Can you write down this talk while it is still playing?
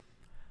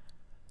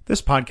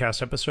This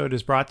podcast episode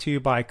is brought to you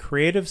by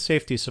Creative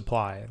Safety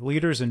Supply,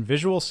 leaders in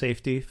visual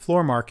safety,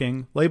 floor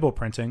marking, label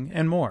printing,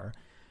 and more.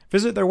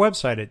 Visit their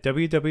website at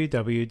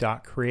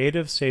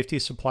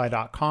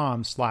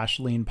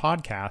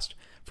www.creativesafetysupply.com/leanpodcast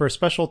for a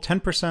special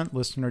 10%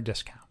 listener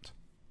discount.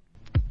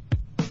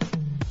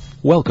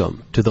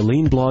 Welcome to the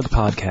Lean Blog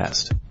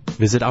Podcast.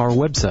 Visit our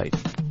website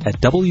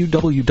at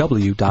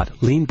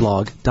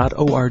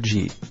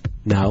www.leanblog.org.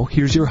 Now,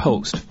 here's your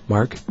host,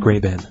 Mark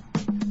Graban.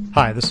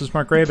 Hi, this is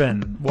Mark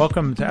Graban.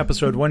 Welcome to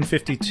episode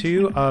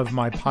 152 of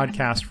my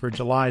podcast for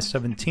July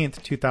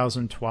 17th,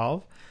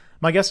 2012.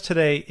 My guest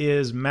today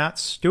is Matt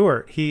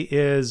Stewart. He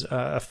is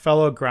a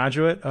fellow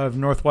graduate of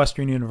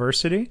Northwestern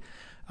University.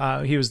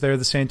 He was there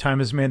the same time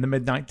as me in the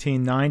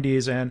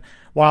mid-1990s. And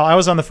while I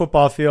was on the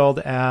football field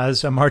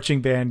as a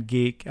marching band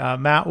geek,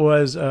 Matt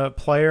was a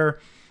player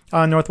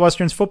on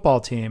Northwestern's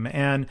football team.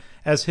 And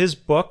as his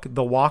book,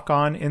 The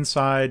Walk-On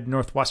Inside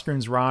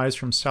Northwestern's Rise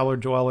from Cellar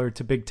Dweller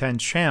to Big Ten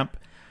Champ,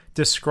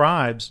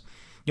 describes,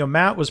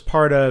 Matt was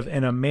part of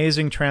an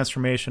amazing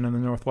transformation in the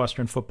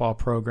Northwestern football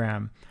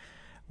program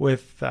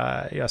with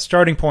a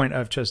starting point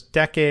of just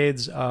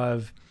decades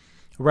of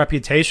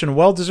reputation,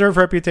 well-deserved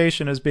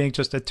reputation as being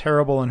just a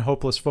terrible and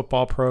hopeless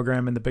football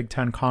program in the Big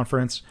Ten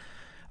Conference.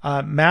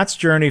 Matt's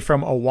journey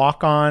from a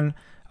walk-on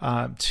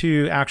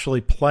to actually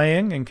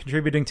playing and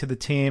contributing to the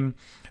team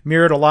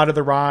mirrored a lot of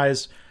the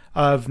rise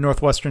of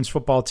Northwestern's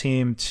football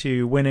team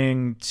to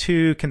winning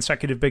 2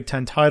 consecutive Big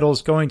Ten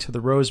titles, going to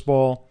the Rose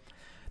Bowl.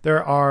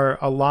 There are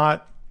a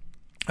lot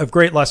of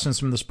great lessons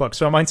from this book.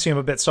 So it might seem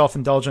a bit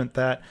self-indulgent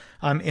that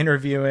I'm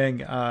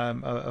interviewing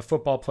a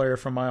football player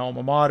from my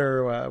alma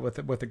mater with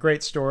a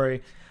great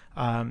story.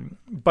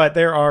 But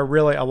there are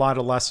really a lot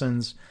of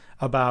lessons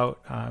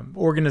about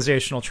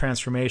organizational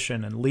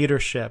transformation and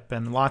leadership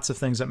and lots of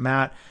things that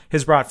Matt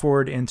has brought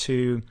forward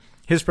into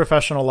his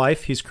professional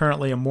life. He's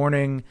currently a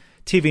morning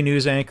TV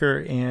news anchor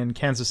in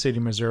Kansas City,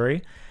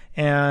 Missouri.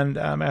 And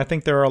I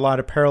think there are a lot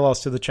of parallels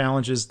to the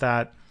challenges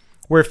that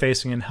we're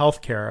facing in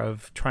healthcare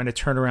of trying to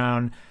turn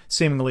around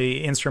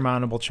seemingly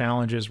insurmountable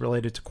challenges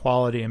related to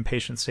quality and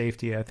patient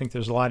safety. I think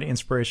there's a lot of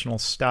inspirational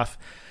stuff.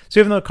 So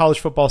even though college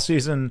football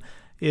season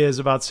is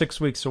about 6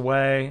 weeks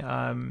away,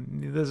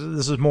 this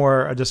is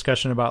more a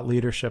discussion about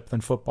leadership than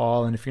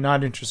football. And if you're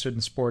not interested in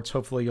sports,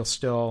 hopefully you'll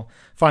still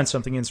find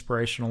something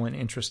inspirational and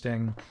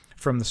interesting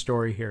from the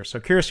story here.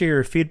 So curious to hear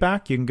your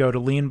feedback. You can go to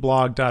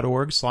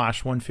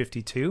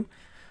leanblog.org/152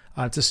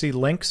 to see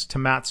links to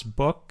Matt's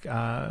book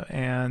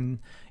and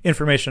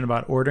information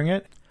about ordering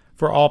it.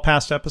 For all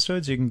past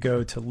episodes, you can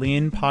go to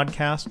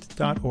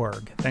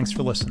leanpodcast.org. Thanks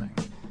for listening.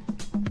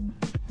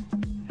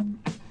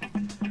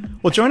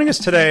 Well, joining us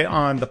today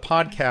on the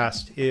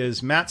podcast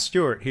is Matt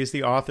Stewart. He's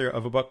the author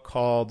of a book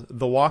called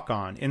The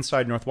Walk-On,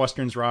 Inside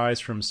Northwestern's Rise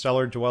from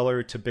Cellar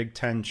Dweller to Big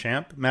Ten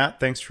Champ.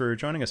 Matt, thanks for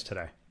joining us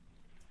today.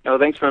 Oh,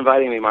 thanks for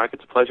inviting me, Mark.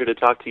 It's a pleasure to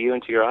talk to you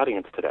and to your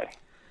audience today.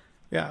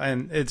 Yeah,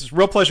 and it's a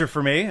real pleasure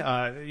for me.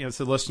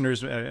 So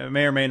listeners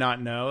may or may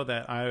not know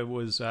that I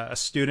was a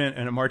student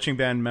and a marching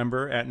band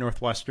member at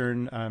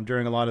Northwestern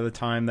during a lot of the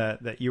time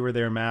that you were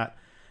there, Matt,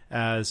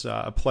 as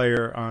a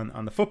player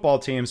on the football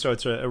team. So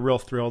it's a real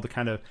thrill to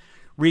kind of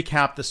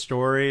recap the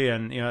story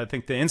and, I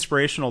think the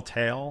inspirational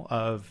tale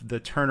of the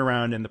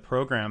turnaround in the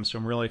program. So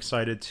I'm really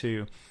excited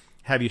to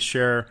have you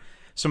share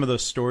some of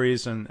those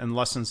stories and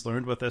lessons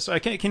learned with us.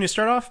 Can you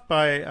start off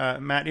by,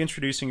 Matt,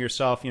 introducing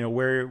yourself,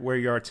 where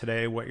you are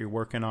today, what you're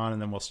working on, and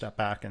then we'll step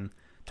back and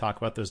talk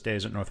about those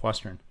days at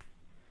Northwestern.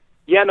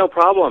 Yeah, no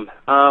problem.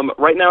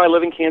 Right now I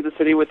live in Kansas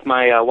City with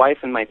my wife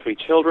and my 3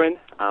 children.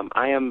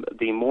 I am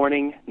the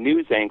morning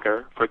news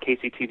anchor for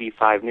KCTV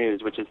 5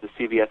 News, which is the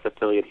CBS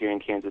affiliate here in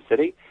Kansas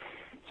City.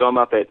 So I'm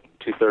up at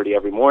 2:30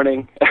 every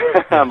morning.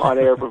 I'm on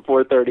air from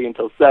 4:30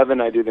 until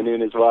 7. I do the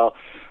noon as well.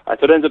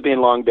 So it ends up being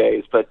long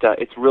days, but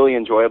it's really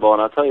enjoyable.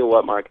 And I'll tell you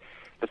what, Mark,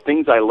 the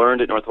things I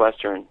learned at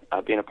Northwestern,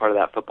 being a part of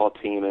that football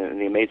team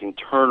and the amazing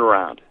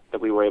turnaround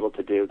that we were able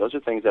to do, those are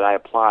things that I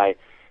apply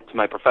to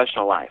my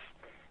professional life.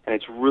 And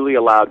it's really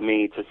allowed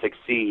me to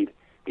succeed,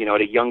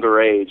 at a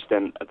younger age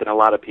than a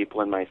lot of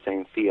people in my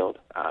same field.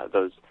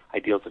 Those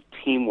ideals of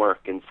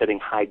teamwork and setting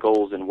high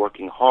goals and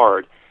working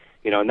hard,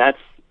 and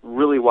that's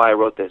really why I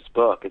wrote this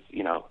book. Is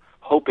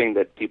hoping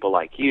that people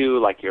like you,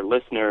 like your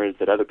listeners,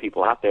 that other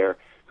people out there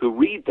who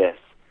read this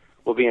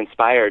will be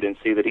inspired and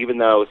see that even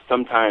though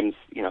sometimes,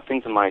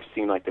 things in life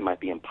seem like they might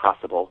be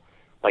impossible,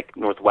 like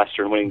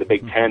Northwestern winning the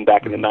Big Ten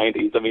back in the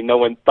 90s. I mean, no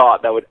one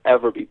thought that would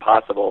ever be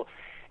possible,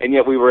 and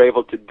yet we were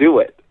able to do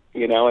it,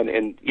 and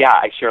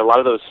I share a lot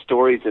of those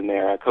stories in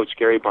there. Coach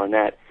Gary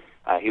Barnett,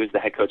 he was the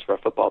head coach for our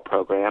football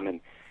program,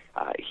 and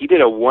he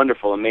did a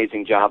wonderful,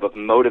 amazing job of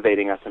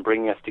motivating us and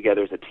bringing us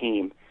together as a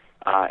team,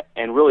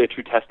 and really a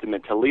true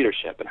testament to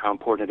leadership and how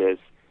important it is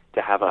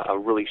to have a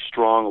really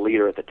strong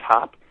leader at the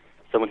top,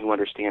 someone who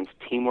understands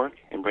teamwork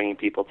and bringing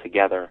people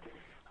together.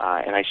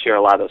 And I share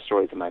a lot of those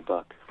stories in my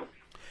book.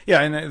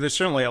 Yeah, and there's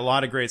certainly a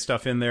lot of great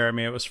stuff in there. I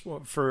mean, it was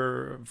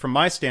from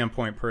my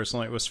standpoint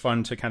personally, it was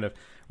fun to kind of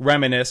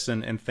reminisce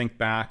and think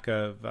back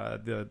of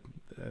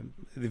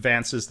the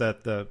advances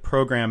that the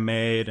program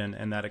made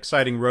and that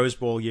exciting Rose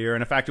Bowl year.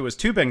 And in fact, it was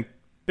two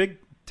Big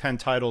Ten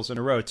titles in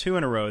a row, two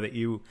in a row that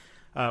you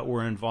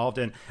were involved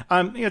in.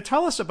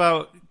 Tell us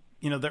about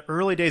the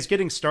early days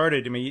getting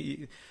started. I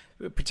mean,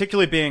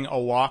 particularly being a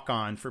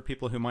walk-on for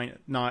people who might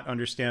not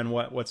understand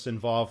what's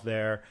involved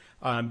there.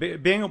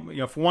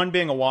 Being for one,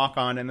 being a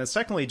walk-on, and then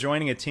secondly,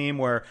 joining a team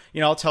where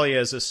I'll tell you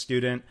as a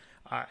student.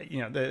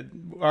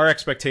 Our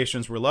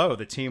expectations were low.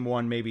 The team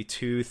won maybe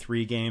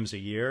 2-3 games a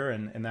year,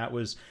 and that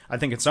was, I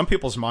think, in some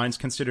people's minds,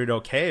 considered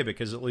okay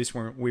because at least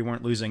we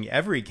weren't losing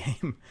every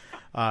game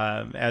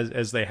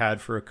as they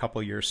had for a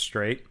couple years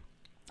straight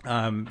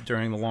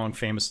during the long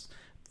famous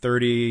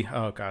 30.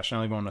 Oh gosh, I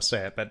don't even want to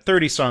say it, but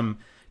 30-some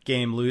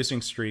game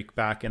losing streak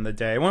back in the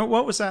day.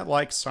 What was that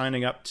like,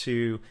 signing up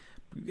to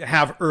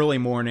have early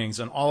mornings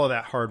and all of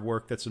that hard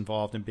work that's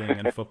involved in being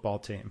in a football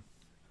team?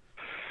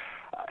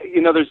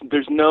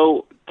 There's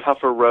no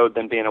tougher road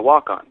than being a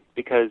walk-on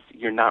because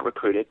you're not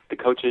recruited. The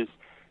coaches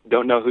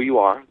don't know who you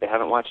are. They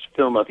haven't watched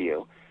film of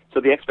you. So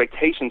the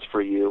expectations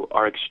for you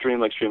are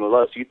extremely, extremely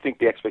low. So you'd think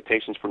the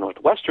expectations for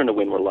Northwestern to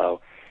win were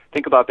low.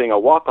 Think about being a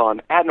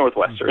walk-on at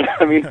Northwestern.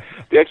 I mean,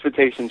 the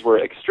expectations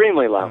were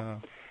extremely low.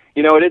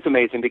 It is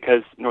amazing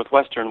because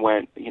Northwestern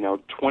went,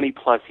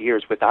 20-plus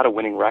years without a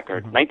winning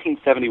record.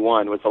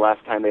 1971 was the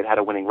last time they'd had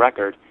a winning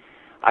record.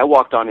 I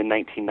walked on in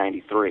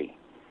 1993.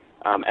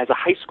 As a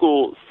high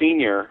school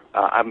senior,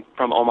 I'm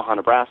from Omaha,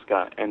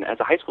 Nebraska, and as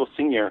a high school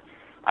senior,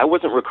 I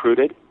wasn't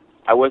recruited.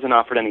 I wasn't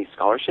offered any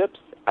scholarships.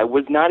 I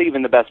was not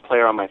even the best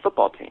player on my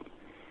football team.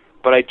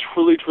 But I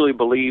truly, truly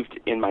believed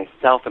in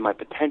myself and my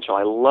potential.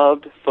 I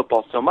loved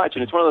football so much,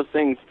 and it's one of those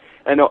things,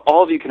 I know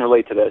all of you can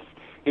relate to this,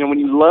 when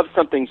you love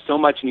something so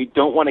much and you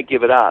don't want to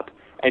give it up,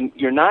 and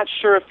you're not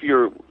sure if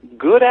you're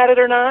good at it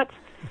or not,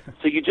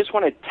 so you just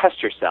want to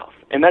test yourself.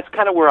 And that's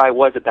kind of where I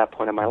was at that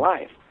point in my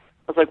life.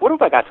 I was like, what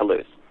have I got to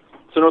lose?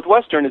 So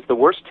Northwestern is the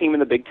worst team in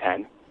the Big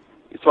Ten,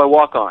 so I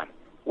walk on.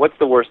 What's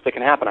the worst that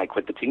can happen? I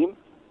quit the team?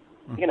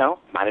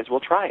 Might as well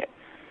try it.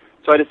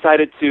 So I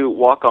decided to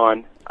walk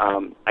on.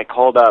 I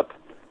called up,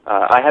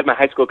 I had my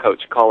high school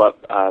coach call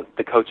up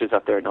the coaches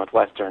up there at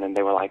Northwestern, and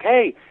they were like,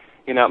 hey,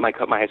 my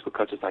high school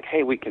coach was like,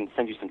 hey, we can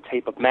send you some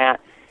tape of Matt.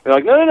 And they're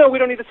like, no, we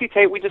don't need to see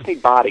tape, we just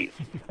need bodies.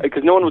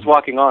 Because no one was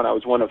walking on. I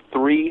was one of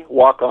 3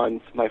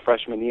 walk-ons my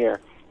freshman year.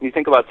 And you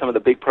think about some of the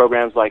big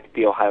programs like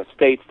the Ohio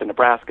States, the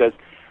Nebraskas,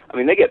 I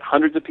mean, they get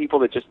hundreds of people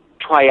that just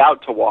try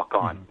out to walk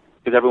on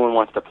because everyone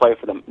wants to play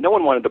for them. No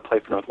one wanted to play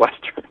for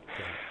Northwestern.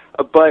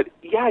 But,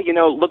 yeah,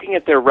 looking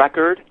at their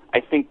record,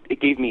 I think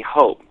it gave me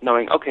hope,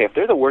 knowing, okay, if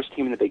they're the worst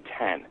team in the Big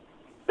Ten,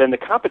 then the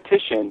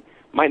competition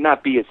might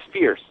not be as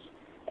fierce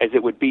as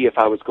it would be if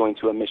I was going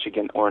to a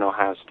Michigan or an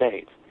Ohio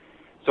State.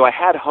 So I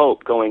had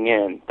hope going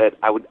in that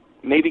I would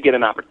maybe get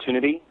an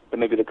opportunity, that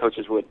maybe the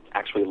coaches would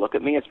actually look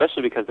at me,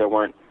 especially because there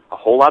weren't a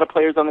whole lot of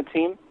players on the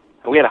team.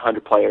 We had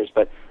 100 players,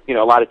 but,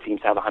 a lot of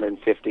teams have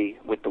 150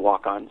 with the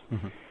walk-ons.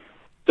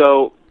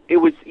 So it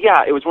was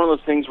one of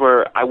those things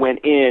where I went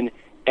in,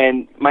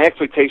 and my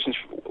expectations,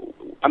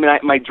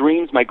 my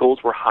dreams, my goals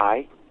were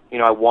high.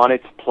 I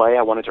wanted to play.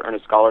 I wanted to earn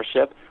a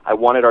scholarship. I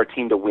wanted our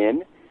team to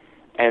win,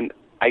 and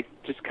I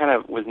just kind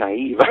of was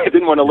naive. I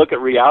didn't want to look at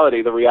the reality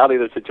of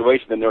the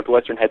situation, that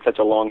Northwestern had such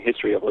a long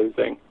history of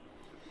losing.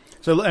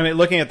 So,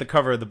 looking at the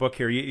cover of the book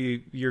here,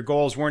 your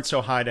goals weren't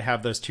so high to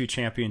have those 2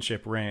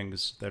 championship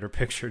rings that are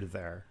pictured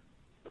there.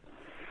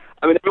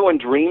 Everyone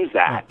dreams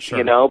that,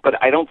 sure.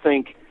 But I don't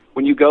think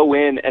when you go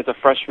in as a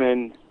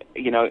freshman,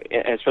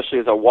 especially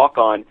as a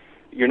walk-on,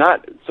 you're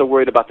not so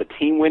worried about the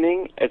team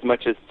winning as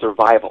much as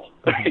survival.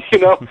 You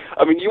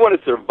want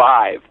to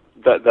survive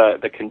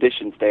the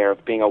conditions there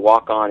of being a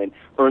walk-on and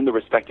earn the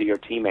respect of your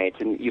teammates,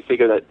 and you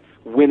figure that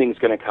winning's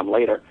going to come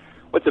later.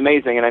 What's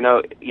amazing, and I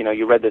know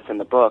you read this in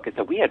the book, is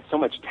that we had so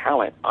much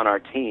talent on our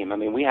team.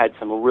 We had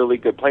some really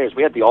good players.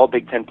 We had the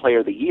All-Big Ten Player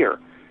of the Year.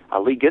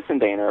 Lee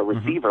Gissendaner, a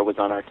receiver, was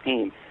on our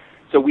team.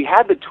 So we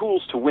had the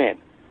tools to win.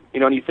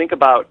 And you think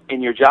about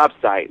in your job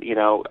site,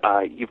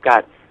 you've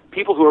got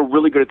people who are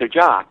really good at their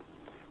job.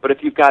 But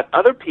if you've got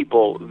other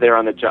people there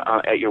on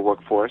the at your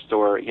workforce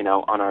or,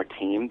 on our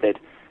team that,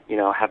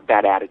 have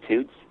bad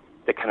attitudes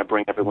that kind of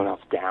bring everyone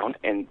else down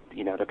and,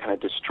 they're kind of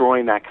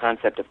destroying that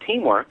concept of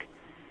teamwork,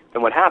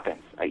 then what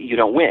happens? You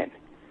don't win.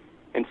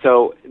 And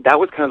so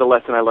that was kind of the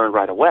lesson I learned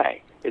right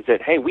away, is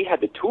that, hey, we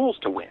had the tools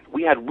to win.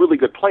 We had really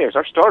good players.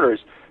 Our starters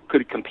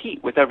could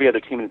compete with every other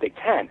team in the Big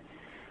Ten.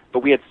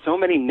 But we had so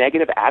many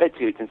negative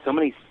attitudes and so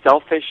many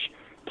selfish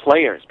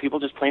players, people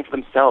just playing for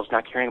themselves,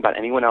 not caring about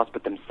anyone else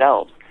but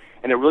themselves.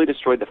 And it really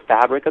destroyed the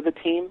fabric of the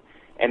team,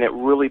 and it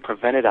really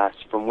prevented us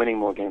from winning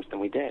more games than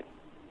we did.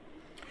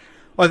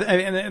 Well,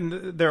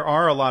 and there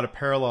are a lot of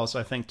parallels,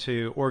 I think,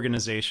 to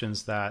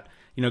organizations that,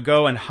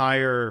 go and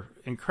hire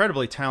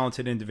incredibly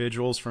talented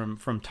individuals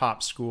from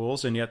top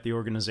schools, and yet the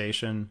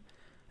organization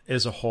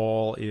as a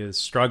whole is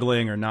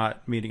struggling or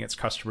not meeting its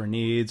customer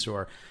needs,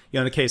 or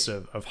in the case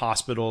of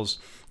hospitals,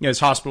 it's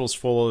hospitals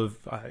full of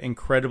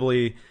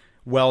incredibly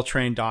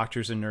well-trained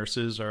doctors and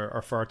nurses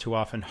are far too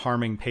often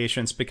harming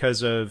patients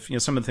because of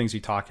some of the things you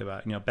talk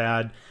about.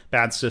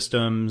 Bad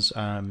systems,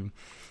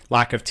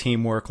 lack of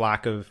teamwork,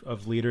 lack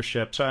of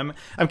leadership. So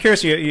I'm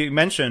curious. You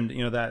mentioned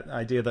that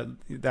idea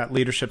that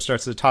leadership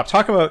starts at the top.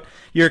 Talk about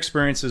your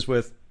experiences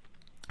with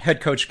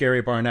head coach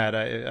Gary Barnett.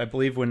 I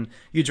believe when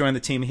you joined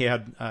the team, he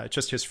had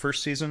just his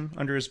first season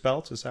under his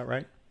belt. Is that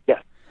right?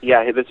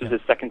 Yeah. This was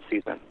his second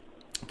season.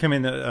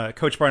 Coming to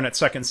Coach Barnett's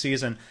second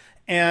season,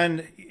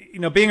 and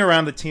being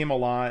around the team a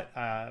lot.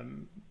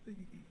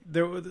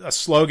 There was a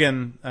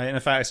slogan, and in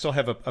fact, I still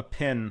have a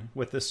pin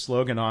with this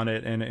slogan on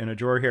it in a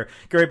drawer here.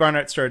 Gary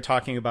Barnett started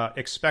talking about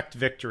expect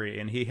victory,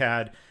 and he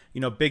had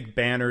big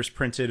banners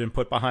printed and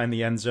put behind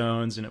the end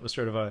zones, and it was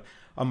sort of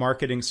a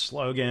marketing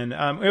slogan.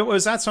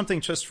 Was that something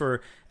just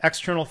for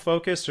external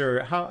focus,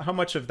 or how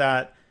much of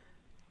that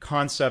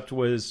concept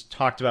was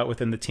talked about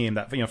within the team?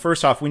 That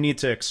first off, we need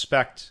to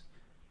expect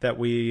that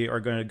we are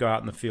going to go out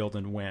in the field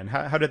and win.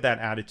 How did that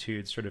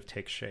attitude sort of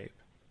take shape?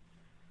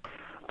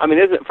 I mean,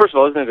 first of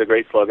all, isn't it a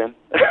great slogan?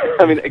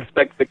 I mean,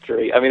 expect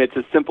victory. I mean, it's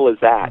as simple as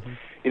that,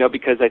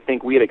 because I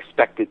think we had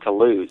expected to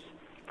lose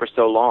for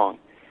so long.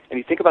 And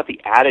you think about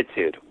the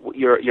attitude,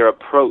 your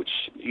approach,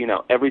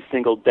 every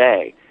single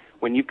day,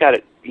 when you've got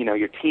it,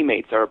 your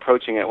teammates are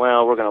approaching it,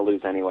 well, we're going to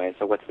lose anyway,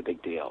 so what's the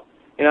big deal?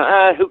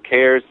 Who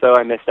cares? So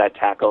I missed that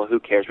tackle. Who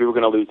cares? We were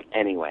going to lose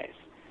anyways.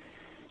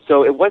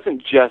 So it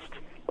wasn't just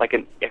like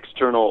an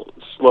external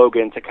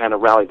slogan to kind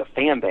of rally the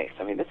fan base.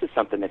 I mean, this is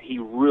something that he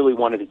really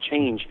wanted to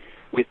change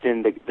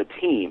within the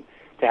team,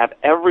 to have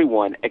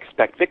everyone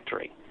expect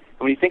victory.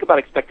 And when you think about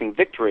expecting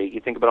victory, you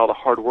think about all the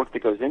hard work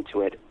that goes into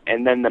it,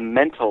 and then the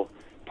mental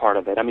part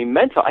of it. I mean,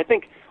 I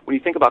think when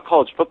you think about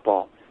college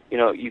football,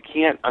 you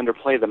can't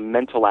underplay the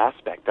mental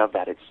aspect of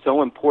that. It's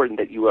so important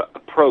that you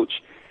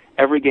approach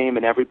every game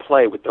and every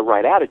play with the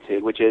right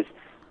attitude, which is,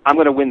 I'm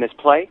going to win this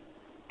play,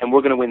 and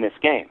we're going to win this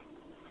game.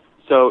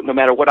 So no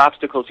matter what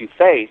obstacles you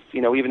face,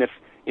 even if,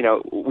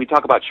 we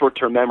talk about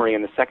short-term memory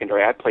in the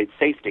secondary. I played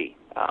safety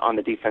on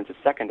the defensive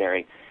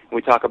secondary, and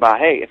we talk about,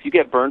 hey, if you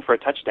get burned for a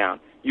touchdown,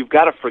 you've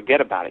got to forget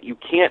about it. You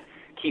can't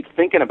keep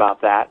thinking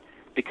about that,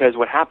 because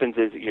what happens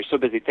is you're so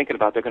busy thinking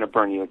about they're going to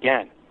burn you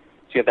again.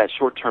 So you have that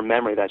short-term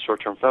memory, that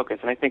short-term focus.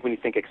 And I think when you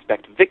think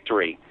expect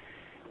victory,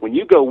 when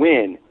you go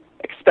in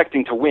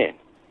expecting to win,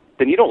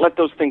 then you don't let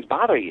those things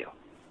bother you.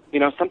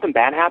 Something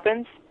bad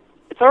happens,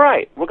 it's all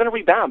right. We're going to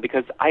rebound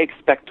because I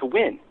expect to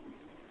win.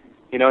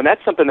 And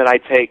that's something that I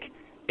take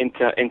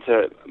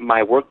into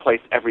my workplace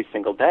every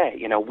single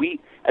day. We,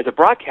 as a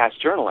broadcast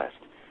journalist,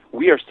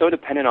 we are so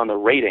dependent on the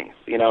ratings.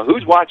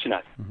 Who's watching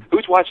us?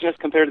 Who's watching us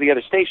compared to the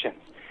other stations?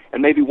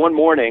 And maybe one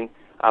morning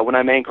when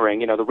I'm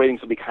anchoring, the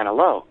ratings will be kind of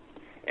low.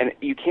 And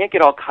you can't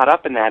get all caught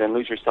up in that and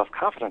lose your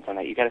self-confidence on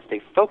that. You got to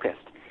stay focused.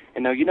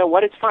 And know, you know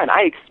what? It's fine.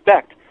 I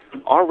expect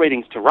our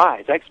ratings to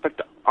rise. I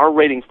expect our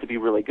ratings to be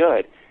really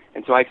good.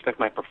 And so I expect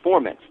my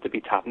performance to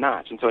be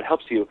top-notch. And so it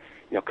helps you,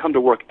 come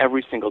to work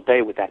every single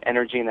day with that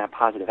energy and that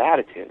positive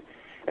attitude.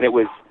 And it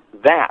was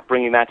that,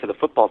 bringing that to the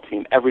football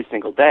team every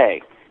single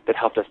day, that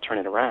helped us turn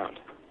it around.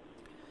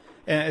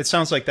 And it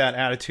sounds like that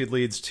attitude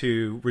leads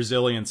to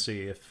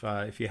resiliency.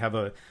 If you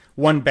have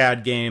one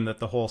bad game, that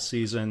the whole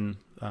season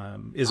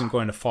isn't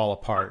going to fall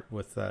apart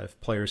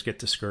if players get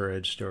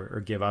discouraged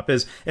or give up,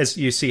 as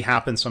you see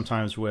happen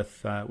sometimes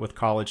with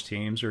college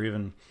teams or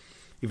even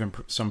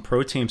some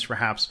pro teams,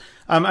 perhaps.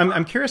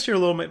 I'm curious here a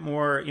little bit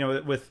more,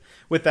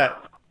 with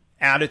that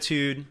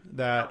attitude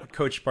that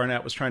Coach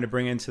Barnett was trying to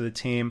bring into the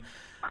team.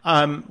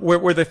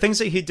 Were there things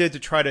that he did to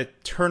try to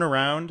turn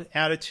around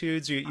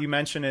attitudes? You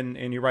mentioned,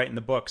 and you write in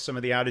the book, some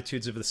of the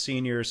attitudes of the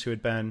seniors who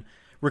had been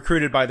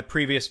recruited by the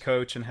previous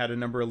coach and had a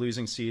number of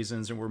losing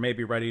seasons and were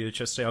maybe ready to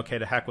just say, okay,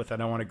 to heck with it,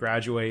 I want to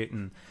graduate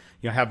and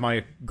have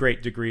my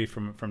great degree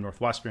from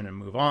Northwestern and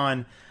move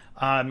on.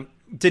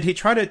 Did he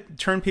try to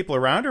turn people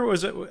around, or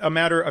was it a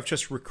matter of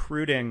just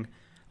recruiting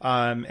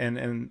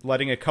and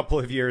letting a couple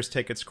of years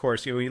take its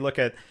course? When you look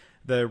at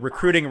the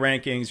recruiting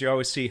rankings, you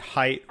always see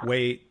height,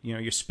 weight,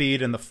 your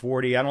speed in the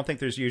 40. I don't think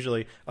there's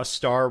usually a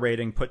star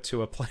rating put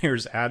to a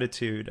player's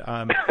attitude.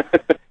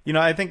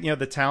 I think,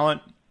 the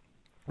talent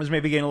was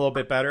maybe getting a little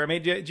bit better. I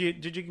mean, did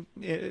you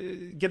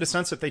get a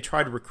sense that they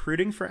tried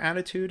recruiting for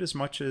attitude as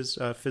much as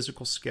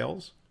physical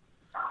skills?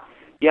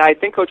 Yeah, I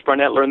think Coach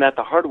Barnett learned that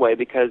the hard way,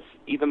 because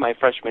even my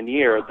freshman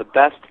year, the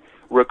best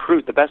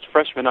recruit, the best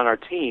freshman on our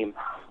team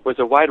was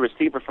a wide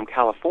receiver from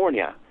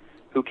California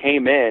who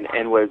came in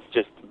and was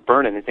just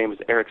burning. His name was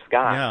Eric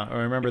Scott. Yeah,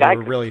 I remember there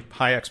were really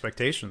high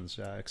expectations,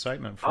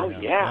 excitement for him.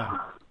 Oh, yeah.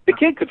 The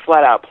kid could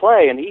flat out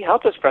play, and he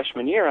helped us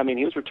freshman year. I mean,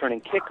 he was returning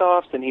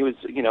kickoffs, and he was,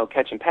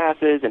 catching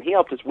passes, and he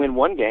helped us win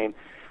one game,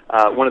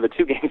 one of the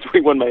two games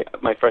we won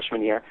my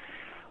freshman year.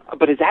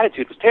 But his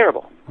attitude was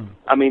terrible.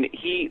 I mean,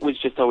 he was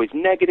just always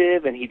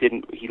negative, and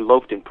he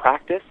loafed in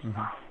practice,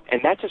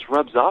 and that just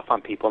rubs off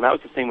on people. And that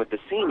was the same with the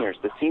seniors.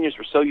 The seniors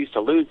were so used to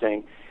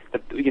losing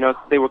that,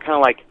 they were kind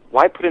of like,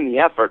 why put in the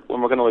effort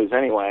when we're going to lose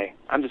anyway?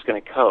 I'm just going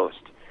to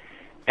coast.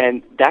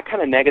 And that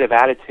kind of negative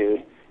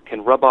attitude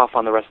can rub off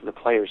on the rest of the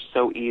players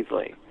so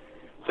easily.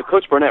 So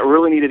Coach Barnett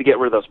really needed to get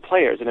rid of those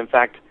players. And in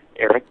fact,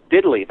 Eric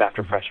did leave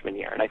after freshman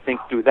year. And I think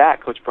through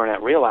that, Coach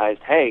Barnett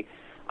realized, hey,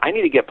 I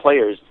need to get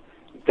players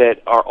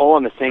that are all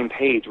on the same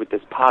page with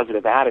this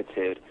positive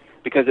attitude.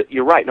 Because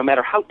you're right, no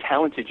matter how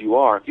talented you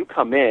are, if you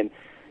come in,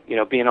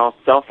 being all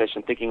selfish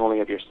and thinking only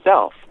of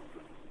yourself,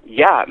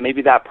 yeah,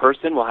 maybe that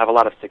person will have a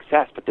lot of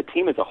success, but the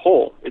team as a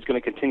whole is going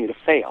to continue to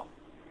fail.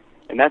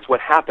 And that's what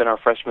happened our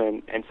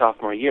freshman and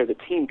sophomore year. The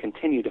team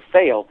continued to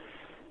fail,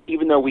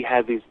 even though we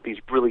had these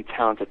really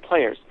talented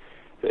players.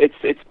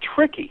 It's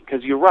tricky,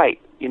 because you're right.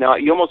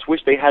 You almost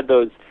wish they had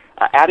those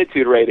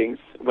attitude ratings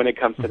when it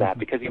comes to that,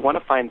 because you want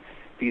to find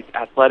these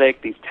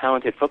athletic, these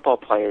talented football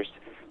players,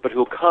 but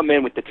who'll come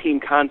in with the team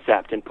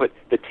concept and put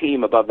the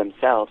team above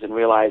themselves and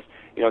realize,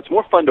 it's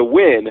more fun to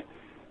win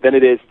than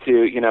it is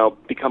to,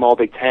 become all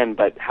Big Ten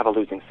but have a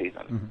losing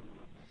season. Mm-hmm.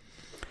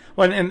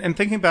 Well, and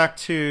thinking back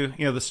to,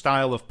 the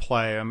style of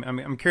play,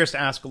 I'm curious to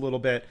ask a little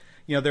bit.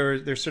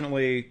 There's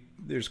certainly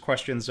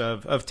questions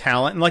of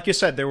talent, and like you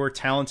said, there were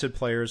talented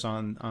players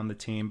on the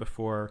team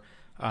before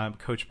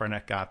Coach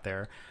Barnett got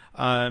there.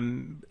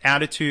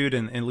 Attitude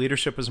and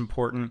leadership was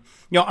important.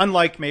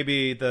 Unlike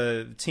maybe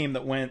the team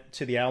that went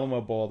to the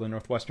Alamo Bowl, the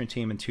Northwestern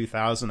team in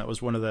 2000, that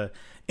was one of the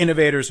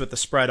innovators with the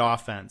spread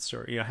offense,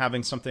 or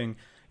having something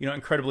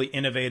incredibly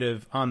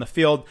innovative on the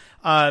field.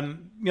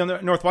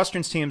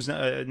 Northwestern's teams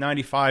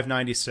 95,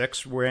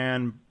 96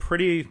 ran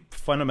pretty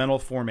fundamental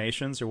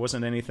formations. There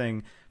wasn't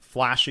anything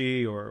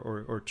flashy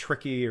or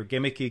tricky or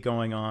gimmicky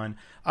going on.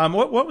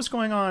 What was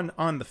going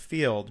on the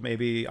field,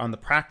 maybe on the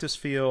practice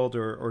field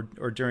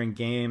or during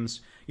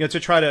games, to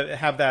try to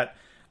have that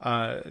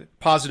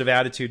positive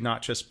attitude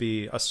not just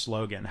be a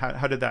slogan?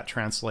 How did that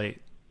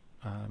translate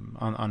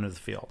onto the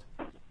field?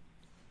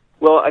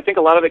 Well, I think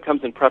a lot of it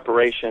comes in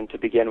preparation to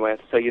begin with.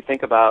 So you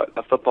think about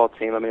a football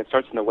team. It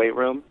starts in the weight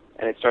room,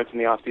 and it starts in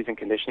the off-season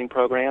conditioning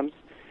programs,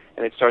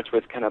 and it starts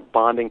with kind of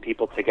bonding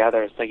people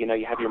together. So,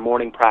 you have your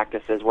morning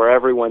practices where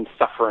everyone's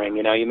suffering.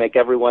 You make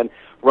everyone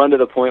run to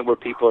the point where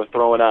people are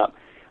throwing up.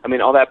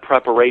 All that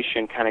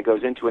preparation kind of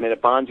goes into it, and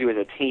it bonds you as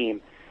a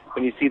team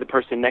when you see the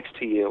person next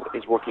to you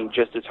is working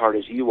just as hard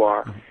as you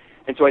are.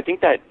 And so I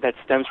think that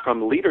stems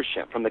from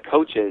leadership, from the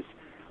coaches.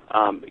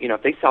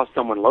 If they saw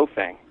someone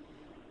loafing,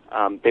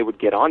 they would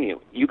get on you.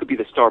 You could be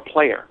the star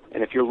player,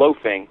 and if you're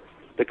loafing,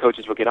 the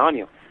coaches would get on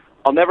you.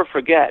 I'll never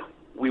forget,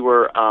 we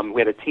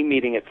had a team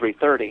meeting at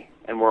 3:30,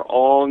 and we're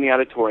all in the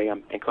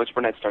auditorium, and Coach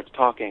Barnett starts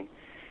talking.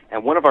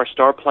 And one of our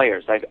star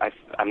players,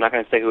 I'm not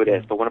going to say who it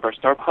is, but one of our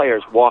star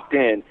players walked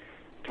in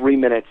 3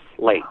 minutes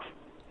late.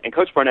 And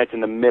Coach Barnett's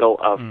in the middle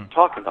of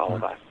talking to all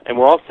of us. And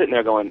we're all sitting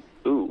there going,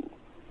 ooh,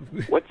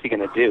 what's he going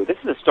to do? This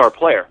is a star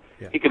player.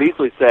 Yeah. He could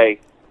easily say,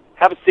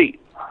 have a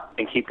seat,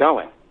 and keep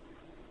going.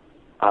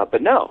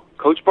 But no,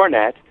 Coach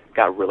Barnett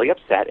got really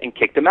upset and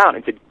kicked him out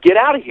and said, get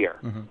out of here.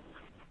 Mm-hmm.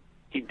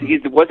 He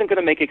wasn't going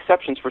to make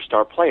exceptions for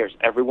star players.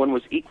 Everyone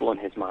was equal in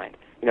his mind.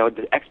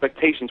 The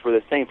expectations were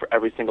the same for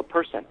every single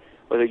person,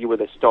 whether you were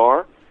the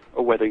star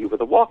or whether you were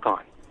the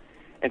walk-on.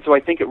 And so I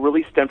think it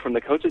really stemmed from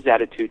the coach's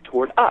attitude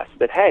toward us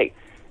that, hey,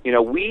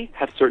 we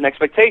have certain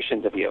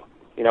expectations of you.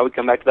 We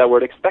come back to that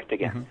word expect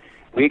again.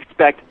 Mm-hmm. We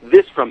expect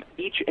this from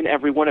each and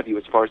every one of you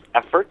as far as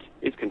effort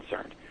is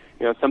concerned.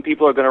 Some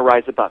people are going to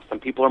rise above.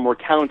 Some people are more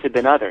talented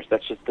than others.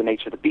 That's just the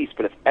nature of the beast.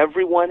 But if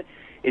everyone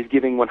is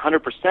giving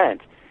 100%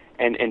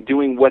 and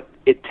doing what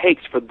it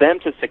takes for them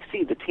to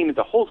succeed, the team as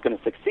a whole is going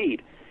to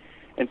succeed.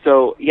 And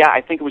so, yeah,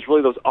 I think it was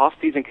really those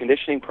off-season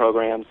conditioning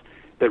programs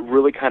that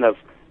really kind of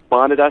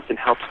bonded us and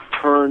helped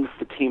turn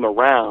the team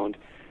around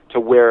to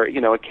where,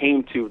 it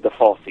came to the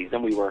fall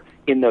season. We were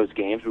in those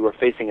games. We were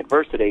facing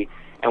adversity,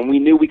 and we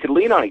knew we could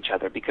lean on each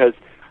other because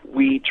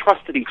we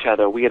trusted each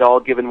other. We had all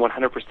given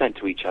 100%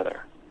 to each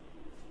other.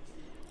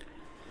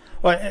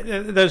 Well,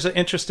 there's an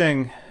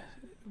interesting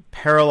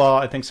parallel.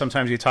 I think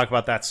sometimes you talk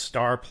about that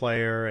star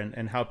player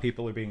and how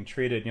people are being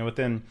treated.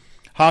 Within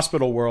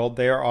hospital world,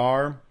 there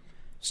are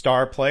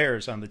star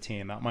players on the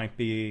team. That might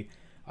be,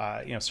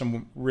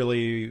 some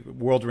really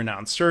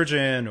world-renowned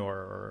surgeon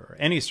or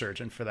any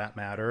surgeon for that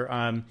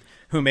matter,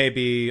 who may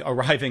be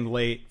arriving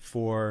late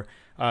for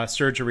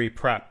surgery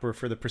prep or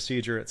for the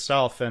procedure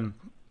itself. And,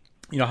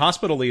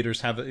 hospital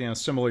leaders have a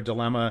similar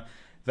dilemma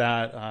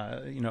that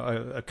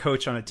a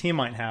coach on a team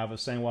might have of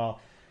saying, well,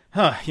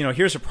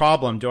 here's a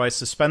problem. Do I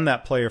suspend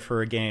that player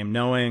for a game,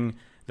 knowing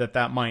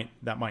that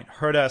might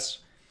hurt us,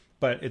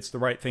 but it's the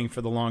right thing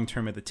for the long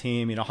term of the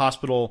team?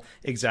 Hospital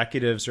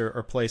executives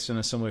are placed in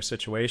a similar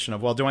situation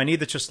of, well, do I need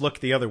to just look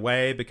the other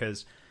way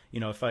because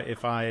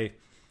if I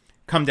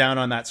come down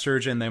on that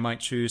surgeon, they might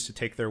choose to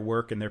take their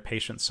work and their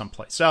patients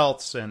someplace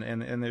else,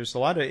 and there's a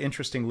lot of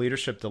interesting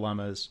leadership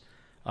dilemmas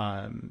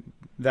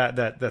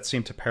that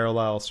seem to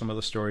parallel some of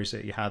the stories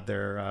that you had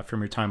there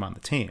from your time on the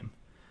team.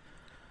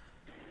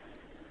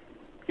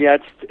 Yeah,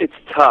 it's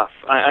tough.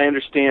 I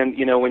understand,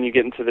 when you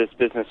get into this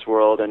business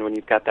world and when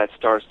you've got that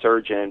star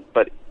surgeon,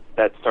 but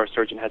that star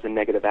surgeon has a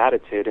negative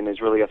attitude and is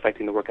really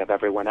affecting the work of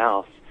everyone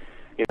else.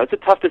 It's a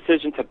tough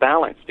decision to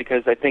balance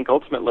because I think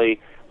ultimately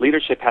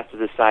leadership has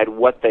to decide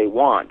what they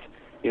want.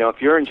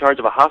 If you're in charge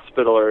of a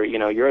hospital, or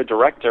you're a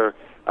director,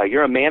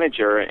 you're a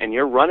manager, and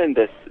you're running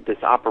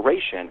this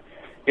operation,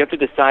 you have to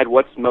decide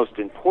what's most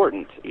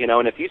important.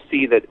 And if you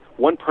see that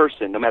one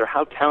person, no matter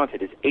how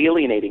talented, is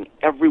alienating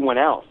everyone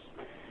else,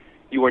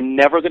 you are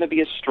never going to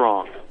be as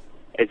strong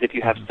as if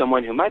you have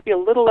someone who might be a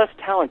little less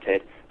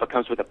talented but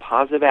comes with a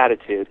positive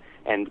attitude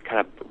and kind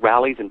of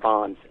rallies and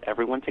bonds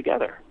everyone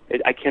together.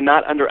 I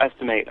cannot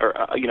underestimate or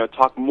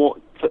talk more.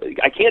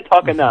 I can't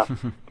talk enough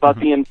about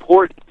the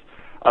importance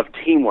of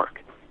teamwork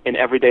in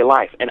everyday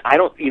life, and I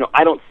don't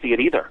see it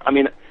either. I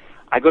mean,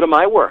 I go to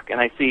my work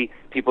and I see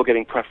people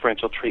getting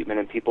preferential treatment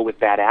and people with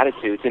bad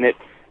attitudes, and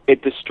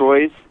it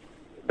destroys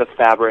the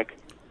fabric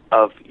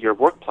of your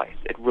workplace.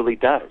 It really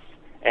does,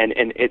 and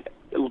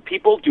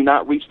people do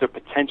not reach their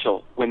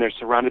potential when they're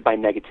surrounded by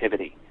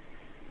negativity.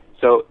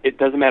 So it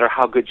doesn't matter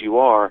how good you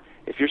are.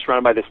 If you're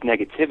surrounded by this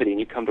negativity and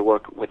you come to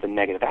work with a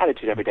negative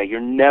attitude every day,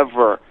 you're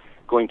never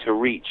going to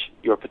reach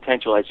your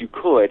potential as you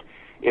could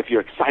if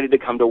you're excited to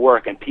come to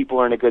work and people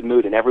are in a good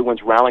mood and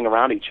everyone's rallying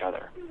around each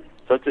other.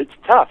 So it's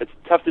tough. It's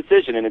a tough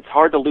decision, and it's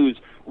hard to lose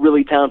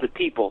really talented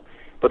people.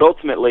 But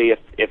ultimately,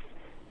 if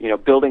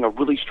building a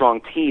really strong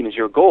team is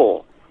your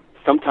goal,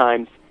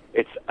 sometimes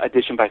it's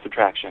addition by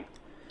subtraction.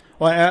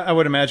 Well, I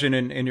would imagine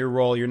in your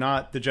role, you're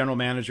not the general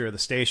manager of the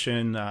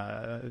station.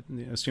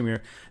 Assume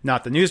you're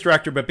not the news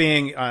director, but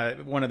being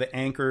one of the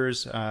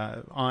anchors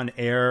on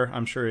air,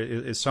 I'm sure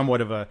is somewhat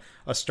of a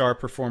star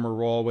performer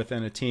role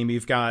within a team.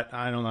 You've got,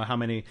 I don't know how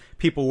many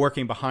people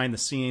working behind the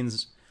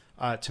scenes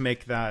to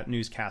make that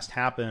newscast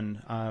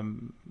happen.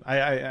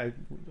 I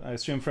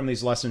assume from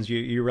these lessons,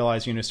 you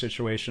realize you're in a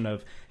situation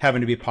of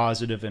having to be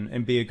positive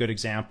and be a good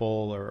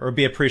example or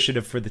be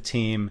appreciative for the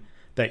team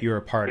that you're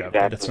a part of,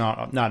 that it's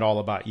not all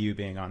about you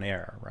being on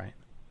air, right?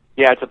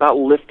 Yeah, it's about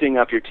lifting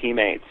up your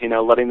teammates,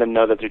 letting them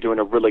know that they're doing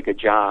a really good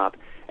job.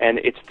 And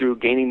it's through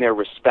gaining their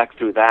respect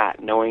through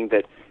that, knowing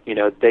that,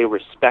 they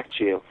respect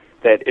you,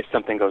 that if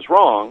something goes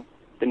wrong,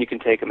 then you can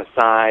take them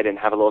aside and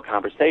have a little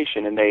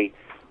conversation, and they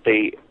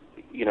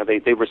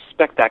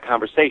respect that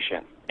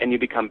conversation, and you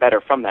become better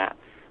from that.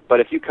 But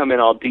if you come in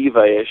all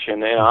diva-ish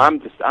and, I'm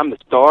the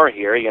star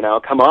here,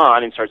 come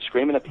on, and start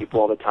screaming at people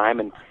all the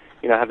time and,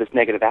 have this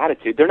negative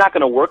attitude, they're not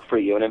going to work for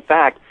you. And in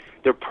fact,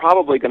 they're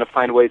probably going to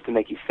find ways to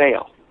make you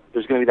fail.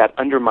 There's going to be that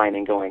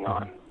undermining going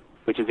on,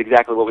 which is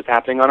exactly what was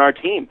happening on our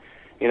team.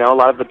 A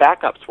lot of the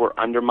backups were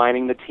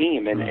undermining the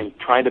team and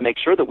trying to make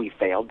sure that we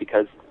failed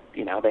because,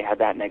 they had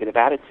that negative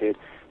attitude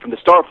from the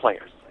star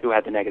players who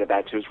had the negative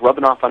attitude. It was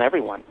rubbing off on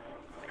everyone.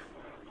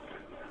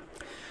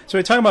 So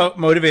we talk about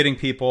motivating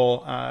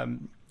people.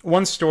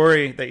 One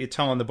story that you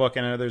tell in the book,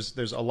 and I know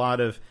there's a lot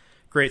of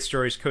great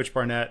stories. Coach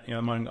Barnett,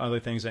 among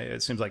other things,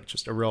 it seems like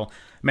just a real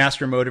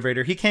master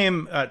motivator. He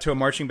came to a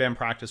marching band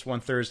practice one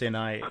Thursday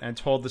night and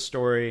told the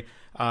story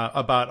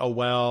about a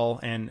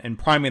well and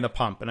priming the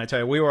pump. And I tell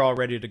you, we were all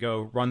ready to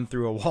go run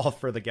through a wall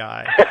for the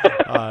guy.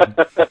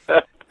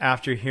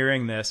 After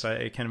hearing this,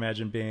 I can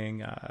imagine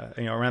being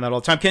around that all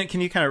the time. Can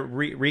you kind of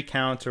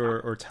recount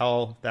or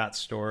tell that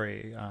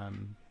story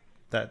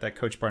that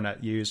Coach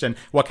Barnett used, and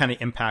what kind of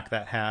impact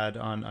that had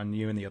on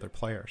you and the other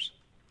players?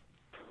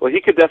 Well, he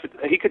could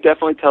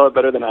definitely tell it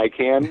better than I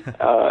can.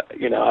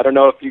 I don't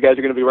know if you guys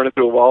are going to be running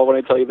through a wall when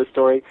I tell you the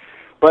story,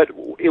 but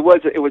it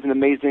was an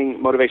amazing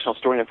motivational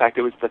story. And in fact,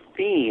 it was the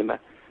theme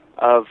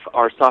of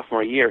our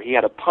sophomore year. He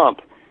had a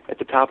pump at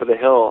the top of the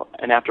hill,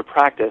 and after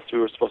practice, we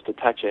were supposed to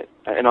touch it,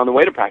 and on the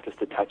way to practice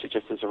to touch it,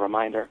 just as a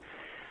reminder.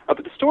 But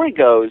the story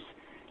goes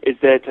is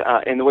that,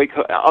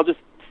 I'll just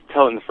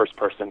tell it in the first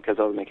person because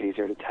that'll make it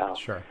easier to tell.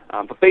 Sure.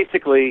 But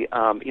basically,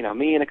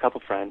 me and a couple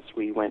friends,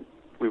 we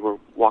were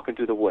walking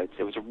through the woods.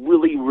 It was a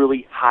really,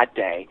 really hot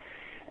day,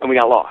 and we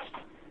got lost.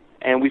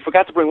 And we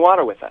forgot to bring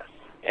water with us.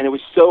 And it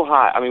was so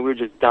hot. I mean, we were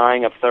just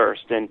dying of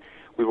thirst. And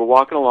we were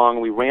walking along,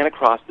 and we ran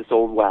across this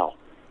old well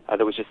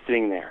that was just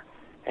sitting there.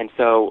 And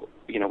so,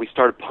 we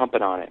started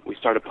pumping on it.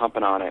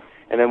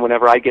 And then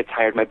whenever I'd get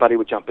tired, my buddy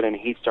would jump in, and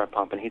he'd start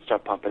pumping.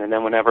 And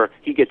then whenever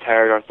he'd get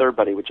tired, our third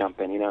buddy would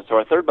jump in, So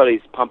our third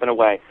buddy's pumping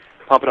away.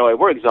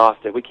 We're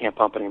exhausted. We can't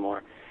pump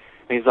anymore.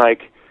 And he's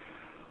like,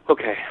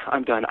 okay,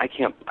 I'm done. I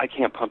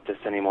can't pump this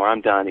anymore.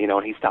 I'm done,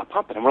 and he stopped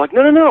pumping. And we're like,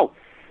 no,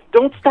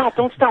 don't stop.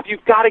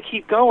 You've got to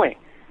keep going.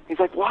 He's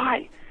like,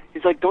 why?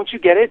 He's like, don't you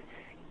get it?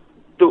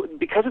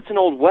 Because it's an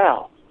old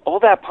well,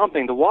 all that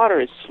pumping, the water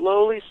is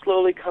slowly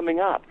coming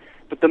up.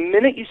 But the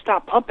minute you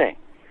stop pumping,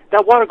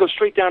 that water goes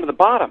straight down to the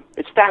bottom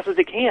as fast as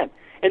it can.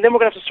 And then we're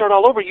going to have to start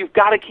all over. You've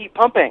got to keep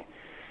pumping.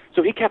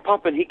 So he kept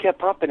pumping,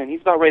 and he's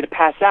about ready to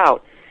pass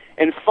out.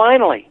 And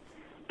finally,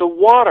 the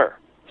water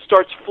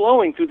starts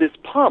flowing through this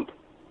pump.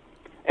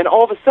 And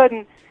all of a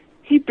sudden,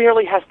 he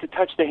barely has to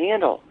touch the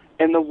handle,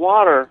 and the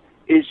water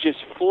is just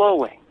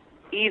flowing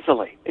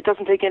easily. It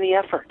doesn't take any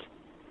effort.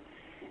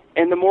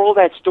 And the moral of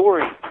that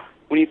story,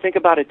 when you think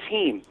about a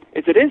team,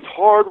 is it is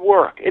hard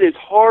work. It is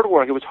hard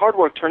work. It was hard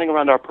work turning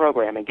around our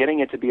program and getting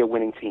it to be a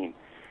winning team.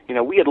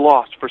 We had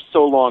lost for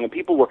so long, and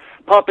people were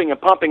pumping,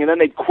 and then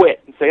they'd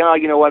quit and say, oh,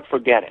 you know what,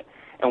 forget it.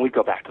 And we'd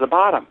go back to the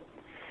bottom.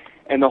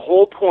 And the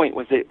whole point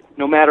was that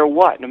no matter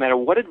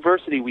what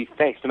adversity we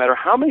faced, no matter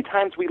how many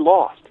times we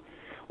lost,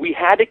 we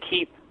had to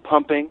keep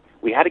pumping,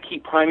 we had to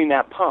keep priming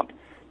that pump,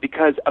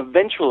 because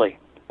eventually,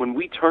 when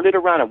we turned it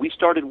around and we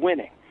started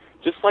winning,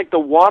 just like the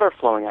water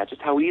flowing out,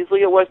 just how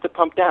easily it was to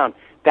pump down,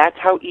 that's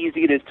how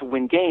easy it is to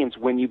win games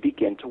when you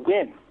begin to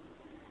win.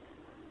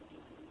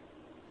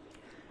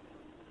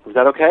 Was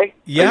that okay?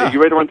 Yeah. Are you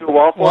ready to run through a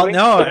wall for me?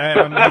 No,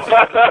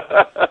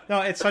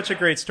 no, it's such a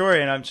great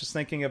story, and I'm just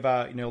thinking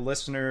about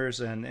listeners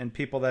and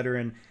people that are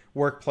in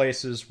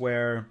workplaces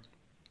where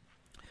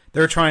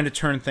they're trying to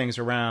turn things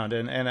around,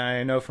 and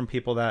I know from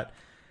people that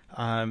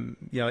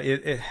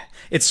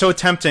it's so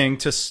tempting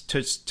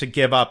to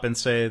give up and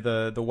say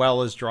the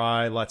well is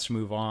dry, let's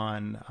move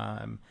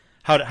on.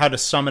 How to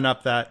summon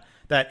up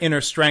that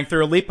inner strength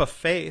or a leap of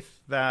faith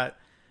that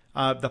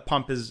the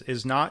pump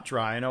is not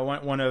dry. I know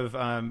one of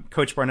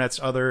Coach Barnett's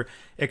other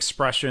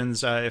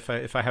expressions,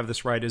 if I have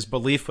this right, is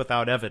belief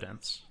without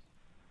evidence.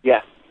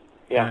 Yes.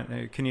 Yeah.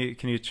 Can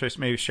you just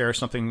maybe share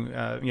something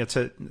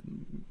to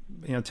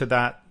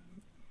that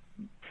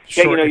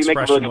short you expression? make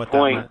a really good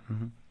point.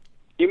 Mm-hmm.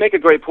 You make a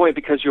great point,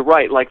 because you're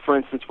right. Like, for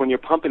instance, when you're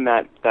pumping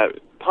that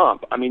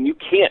pump, I mean, you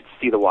can't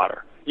see the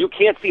water. You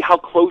can't see how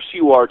close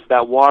you are to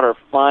that water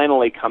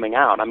finally coming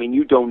out. I mean,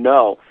 you don't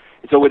know.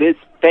 So it is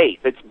faith.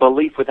 It's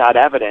belief without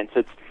evidence.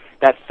 It's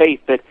that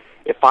faith that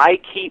if I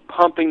keep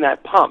pumping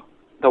that pump,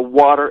 the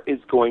water is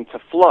going to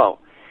flow.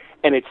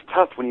 And it's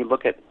tough when you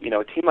look at,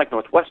 a team like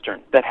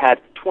Northwestern that had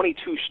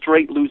 22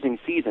 straight losing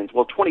seasons.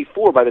 Well,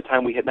 24 by the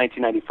time we hit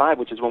 1995,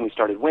 which is when we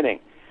started winning.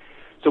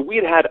 So we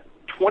had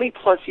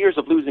 20-plus years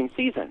of losing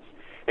seasons.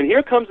 And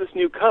here comes this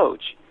new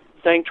coach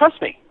saying,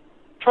 trust me,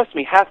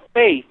 have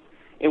faith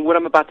in what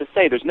I'm about to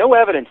say. There's no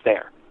evidence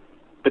there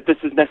that this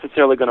is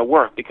necessarily going to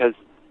work, because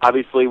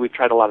obviously we've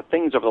tried a lot of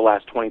things over the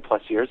last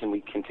 20-plus years and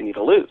we continue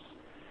to lose.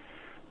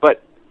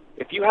 But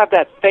if you have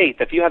that faith,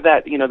 if you have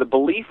that, the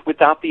belief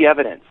without the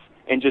evidence,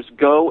 and just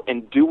go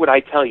and do what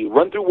I tell you,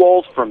 run through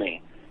walls for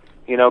me,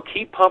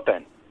 keep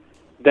pumping,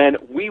 then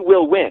we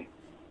will win.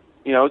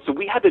 So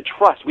we had to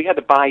trust, we had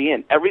to buy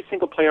in. Every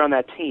single player on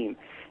that team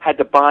had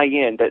to buy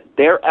in that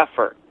their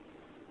effort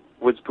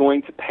was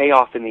going to pay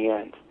off in the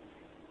end.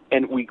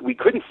 And we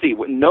couldn't see.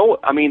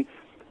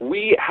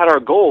 We had our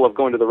goal of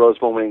going to the Rose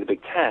Bowl and winning the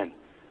Big Ten.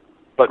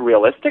 But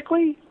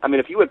realistically,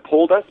 if you had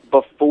polled us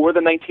before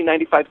the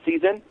 1995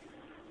 season,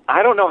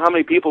 I don't know how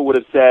many people would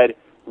have said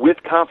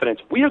with confidence,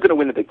 we are going to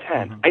win the Big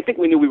Ten. Mm-hmm. I think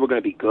we knew we were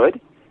going to be good,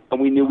 and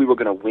we knew we were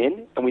going to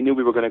win, and we knew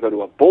we were going to go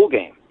to a bowl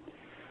game.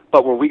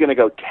 But were we going to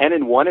go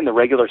 10-1 in the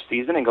regular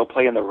season and go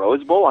play in the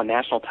Rose Bowl on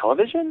national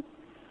television?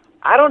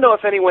 I don't know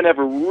if anyone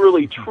ever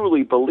really,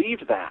 truly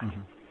believed that.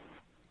 Mm-hmm.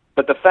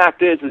 But the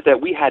fact is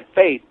that we had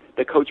faith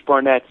that Coach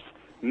Barnett's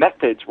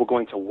methods were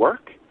going to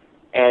work,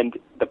 and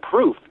the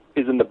proof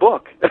is in the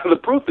book. The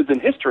proof is in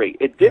history.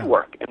 It did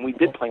work, and we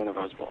did play in the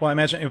Rose Bowl. Well, I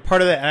imagine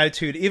part of that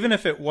attitude, even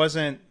if it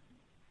wasn't,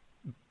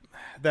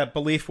 that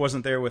belief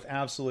wasn't there with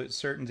absolute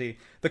certainty,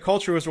 the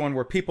culture was one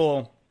where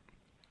people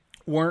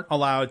weren't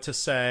allowed to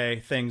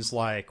say things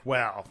like,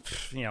 well,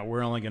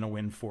 we're only going to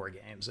win 4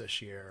 games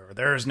this year, or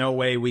there's no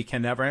way we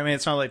can ever.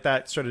 It's not like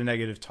that sort of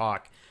negative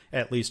talk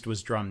at least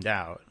was drummed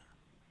out.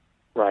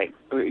 Right.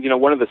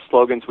 One of the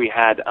slogans we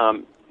had,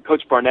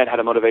 Coach Barnett had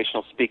a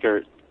motivational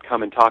speaker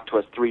come and talk to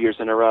us 3 years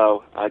in a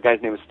row. A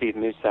guy's name was Steve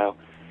Musso.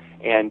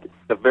 And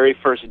the very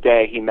first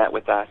day he met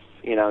with us,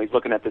 he's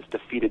looking at this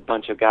defeated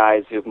bunch of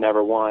guys who've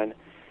never won.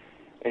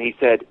 And he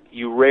said,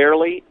 you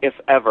rarely, if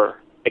ever,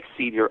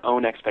 exceed your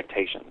own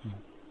expectations. Mm-hmm.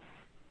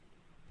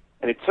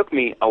 And it took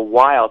me a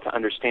while to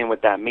understand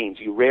what that means.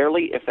 You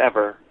rarely, if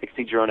ever,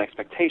 exceed your own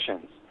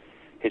expectations.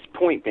 His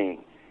point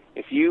being,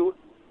 if you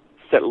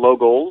set low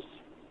goals,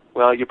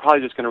 well, you're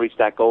probably just going to reach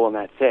that goal and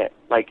that's it.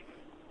 Like,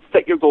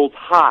 set your goals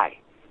high,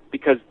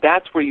 because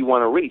that's where you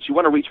want to reach. You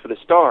want to reach for the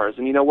stars.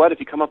 And you know what? If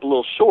you come up a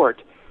little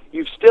short,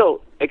 you've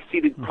still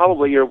exceeded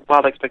probably your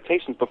wild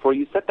expectations before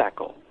you set that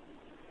goal.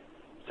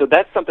 So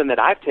that's something that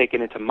I've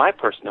taken into my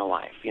personal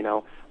life.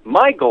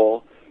 My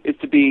goal is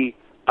to be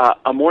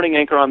a morning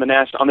anchor on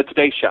the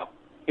Today Show.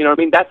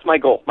 That's my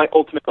goal, my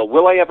ultimate goal.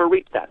 Will I ever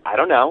reach that? I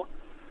don't know.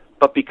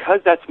 But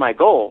because that's my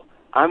goal,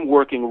 I'm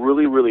working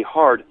really, really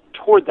hard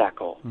toward that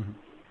goal. Mm-hmm.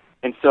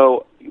 And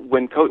so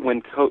when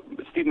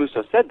Steve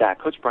Musso said that,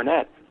 Coach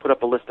Barnett put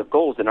up a list of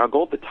goals, and our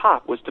goal at the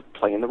top was to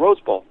play in the Rose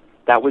Bowl.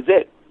 That was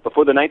it.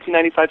 Before the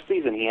 1995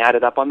 season, he had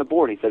it up on the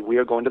board. He said, we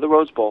are going to the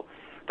Rose Bowl.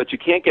 But you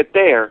can't get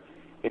there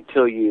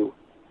until you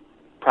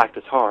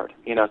practice hard.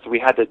 So we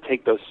had to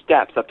take those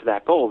steps up to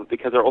that goal. But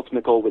because our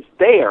ultimate goal was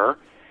there,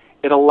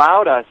 it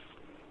allowed us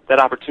that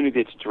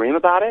opportunity to dream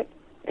about it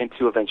and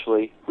to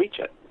eventually reach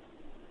it.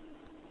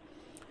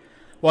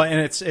 Well, and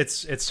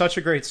it's such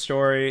a great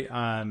story.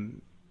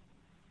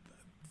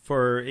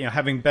 For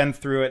having been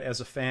through it as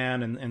a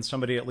fan and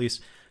somebody at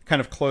least kind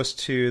of close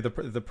to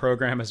the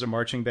program as a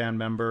marching band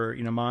member,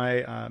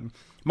 my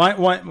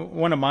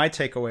one of my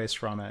takeaways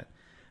from it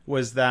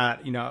was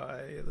that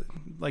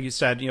like you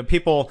said,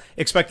 people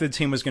expected the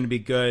team was going to be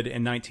good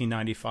in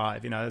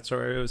 1995. That's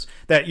where it was.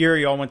 That year,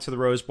 you all went to the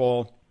Rose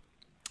Bowl.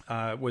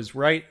 was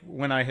right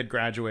when I had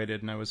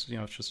graduated, and I was,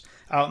 just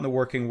out in the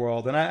working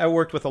world. And I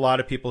worked with a lot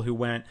of people who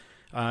went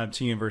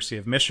to University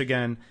of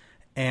Michigan.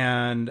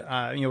 And,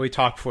 we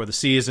talked before the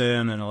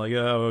season, and like,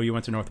 oh, you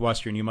went to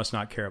Northwestern, you must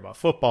not care about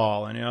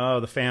football. And,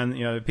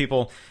 the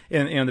people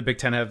in the Big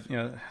Ten have,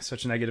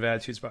 such negative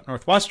attitudes about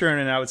Northwestern.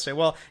 And I would say,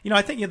 well,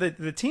 I think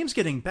the team's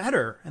getting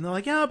better. And they're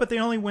like, yeah, but they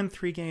only win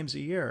 3 games a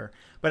year.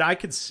 But I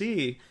could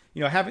see,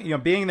 having,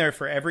 being there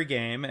for every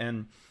game,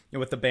 and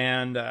with the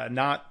band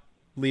not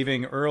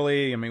leaving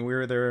early. I mean, we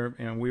were there,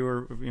 we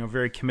were,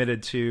 very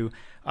committed to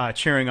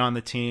cheering on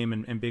the team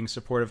and being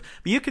supportive.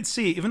 But you could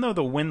see, even though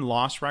the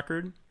win-loss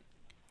record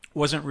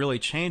wasn't really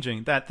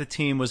changing, that the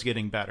team was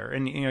getting better.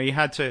 And you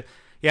had to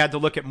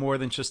look at more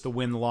than just the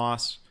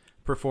win-loss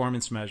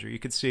performance measure. You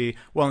could see,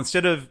 well,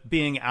 instead of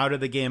being out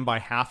of the game by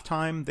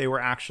halftime, they were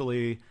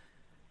actually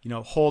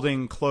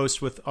holding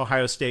close with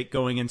Ohio State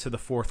going into the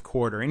fourth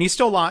quarter. And he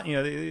still lost,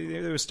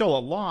 there was still a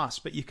loss,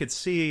 but you could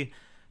see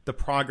the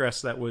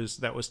progress that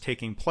was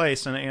taking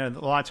place. And a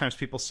lot of times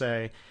people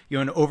say,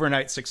 an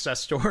overnight success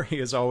story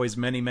is always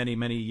many, many,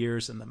 many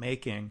years in the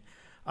making.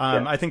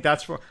 I think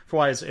that's for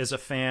why, as a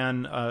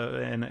fan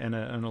and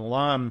an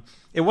alum,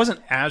 it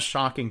wasn't as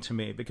shocking to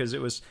me,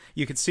 because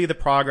you could see the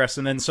progress,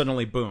 and then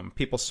suddenly, boom,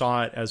 people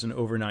saw it as an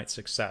overnight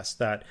success,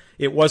 that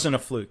it wasn't a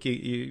fluke.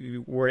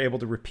 You were able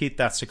to repeat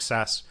that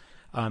success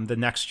the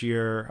next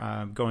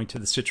year, going to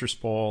the Citrus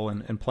Bowl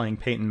and playing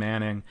Peyton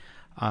Manning.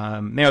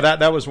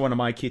 That was one of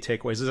my key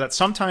takeaways, is that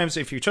sometimes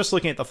if you're just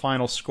looking at the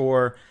final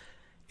score,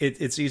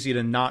 it's easy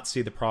to not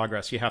see the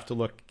progress. You have to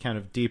look kind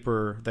of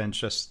deeper than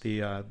just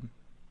the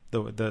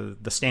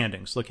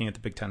standings, looking at the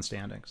Big Ten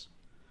standings.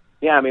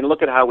 Yeah, I mean,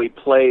 look at how we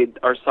played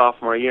our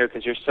sophomore year,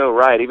 because you're so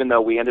right. Even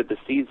though we ended the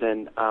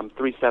season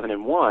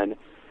 3-7-1,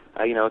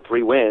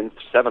 3 wins,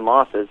 7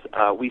 losses,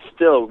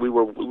 we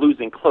were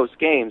losing close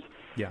games.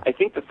 Yeah. I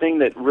think the thing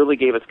that really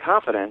gave us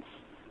confidence,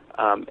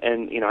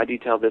 and I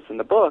detailed this in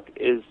the book,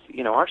 is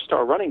our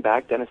star running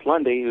back, Dennis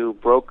Lundy, who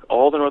broke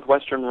all the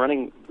Northwestern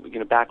running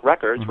back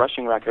records,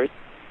 rushing records.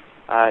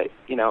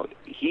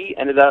 He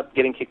ended up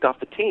getting kicked off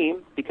the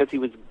team because he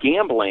was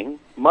gambling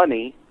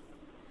money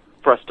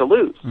for us to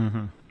lose.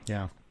 Mm-hmm.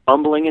 Yeah.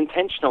 Fumbling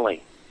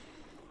intentionally.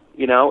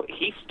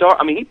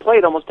 He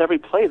played almost every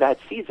play that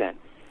season.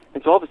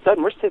 And so all of a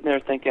sudden we're sitting there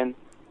thinking,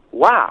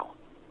 wow,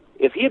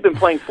 if he had been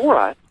playing for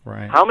us,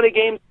 right, how many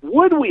games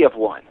would we have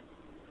won?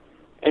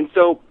 And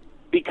so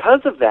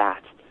because of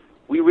that,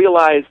 we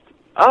realized,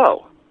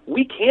 oh,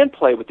 we can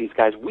play with these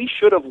guys. We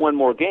should have won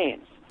more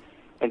games.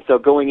 And so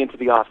going into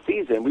the off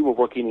season, we were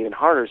working even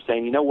harder,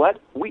 saying, you know what,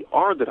 we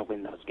are going to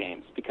win those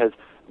games, because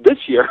this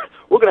year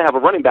we're going to have a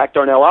running back,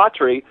 Darnell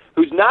Autry,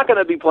 who's not going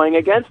to be playing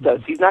against us.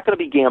 He's not going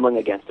to be gambling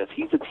against us.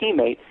 He's a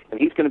teammate,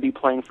 and he's going to be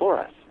playing for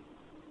us.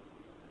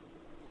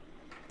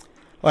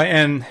 Well,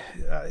 and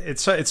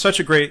it's such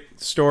a great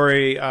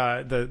story.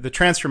 The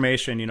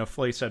transformation,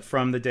 Flea said,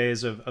 from the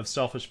days of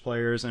selfish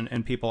players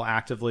and people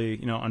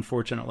actively,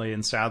 unfortunately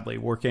and sadly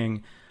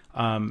working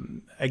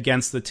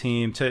against the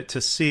team,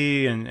 to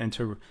see and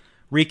to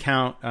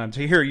recount,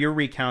 to hear your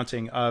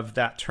recounting of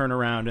that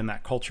turnaround and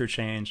that culture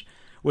change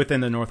within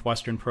the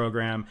Northwestern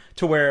program,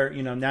 to where,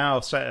 now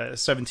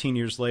 17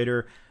 years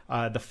later,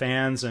 the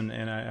fans and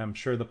I'm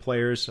sure the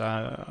players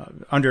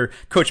under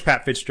Coach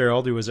Pat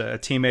Fitzgerald, who was a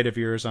teammate of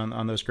yours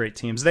on those great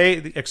teams, they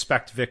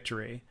expect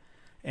victory.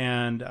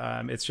 And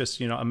it's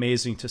just,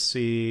 amazing to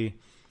see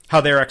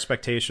how their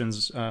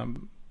expectations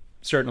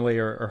certainly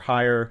are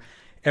higher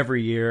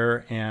every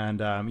year.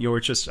 And you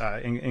were just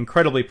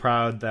incredibly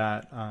proud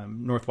that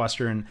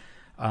Northwestern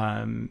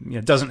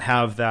doesn't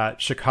have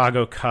that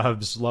Chicago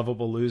Cubs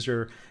lovable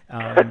loser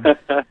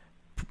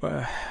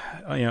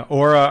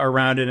aura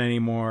around it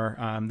anymore.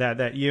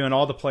 That you and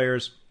all the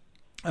players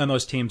on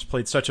those teams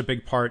played such a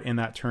big part in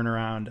that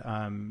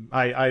turnaround.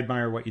 I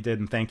admire what you did,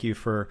 and thank you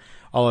for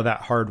all of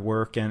that hard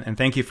work, and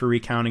thank you for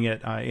recounting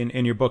it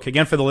in your book.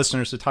 Again, for the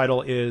listeners, the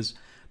title is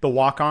The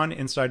Walk-On: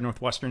 Inside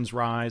Northwestern's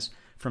Rise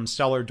from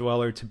Cellar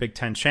Dweller to Big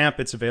Ten Champ.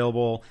 It's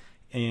available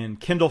in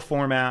Kindle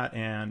format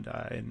and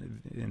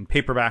in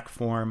paperback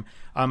form.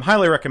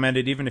 Highly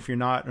recommended, even if you're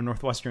not a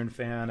Northwestern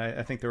fan.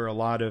 I think there are a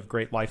lot of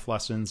great life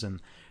lessons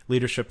and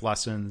leadership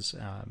lessons.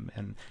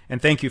 And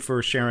thank you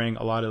for sharing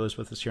a lot of those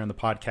with us here on the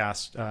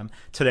podcast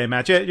today.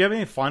 Matt, do you have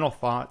any final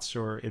thoughts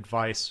or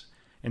advice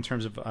in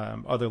terms of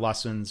other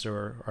lessons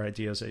or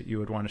ideas that you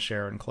would want to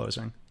share in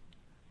closing?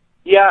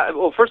 Yeah,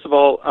 well, first of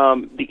all,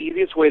 the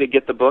easiest way to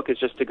get the book is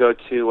just to go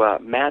to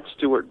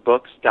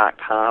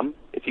mattstewartbooks.com.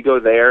 If you go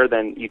there,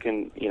 then you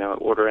can,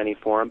 order any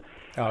form.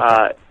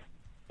 Okay.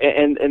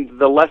 And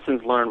the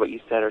lessons learned, what you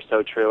said, are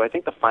so true. I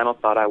think the final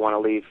thought I want to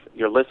leave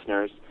your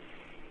listeners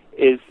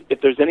is, if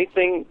there's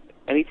anything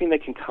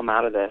that can come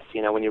out of this,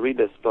 when you read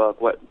this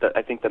book,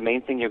 I think the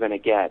main thing you're going to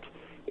get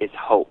is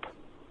hope.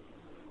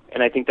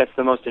 And I think that's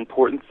the most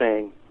important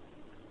thing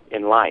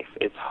in life,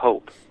 is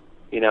hope.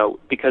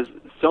 Because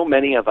so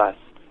many of us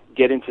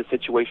get into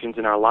situations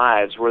in our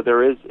lives where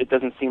it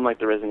doesn't seem like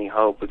there is any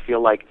hope. We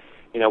feel like,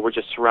 we're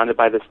just surrounded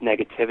by this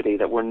negativity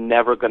that we're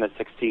never going to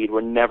succeed,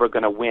 we're never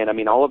going to win. I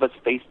mean, all of us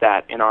face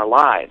that in our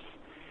lives.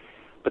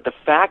 But the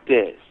fact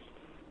is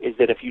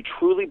that if you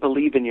truly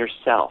believe in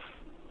yourself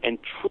and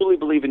truly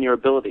believe in your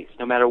abilities,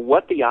 no matter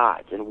what the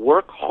odds, and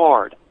work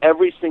hard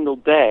every single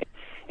day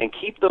and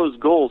keep those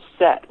goals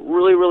set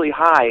really, really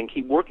high and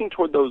keep working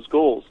toward those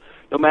goals,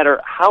 no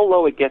matter how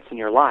low it gets in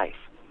your life,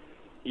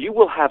 you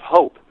will have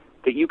hope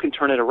that you can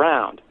turn it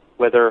around,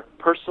 whether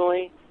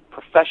personally,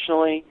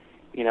 professionally,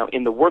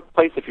 in the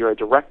workplace, if you're a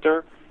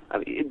director.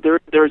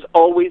 There's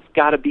always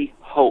got to be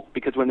hope,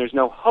 because when there's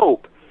no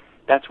hope,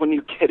 that's when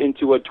you get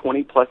into a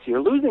 20-plus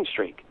year losing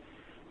streak.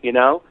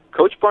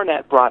 Coach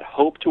Barnett brought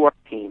hope to our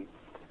team,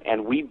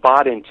 and we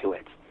bought into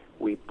it.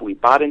 We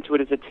bought into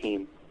it as a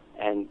team,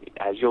 and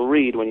as you'll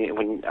read when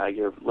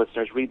your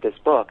listeners read this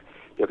book,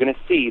 they're going to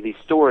see these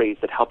stories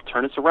that helped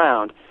turn us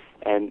around,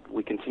 and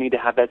we continue to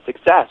have that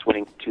success,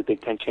 winning 2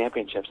 Big Ten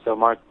championships. So,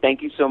 Mark,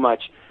 thank you so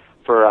much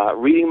for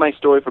reading my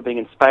story, for being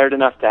inspired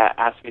enough to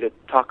ask me to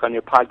talk on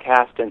your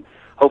podcast, and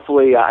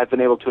hopefully I've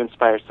been able to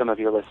inspire some of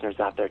your listeners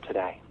out there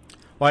today.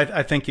 Well,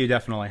 I think you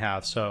definitely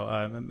have.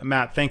 So,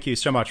 Matt, thank you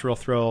so much. Real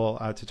thrill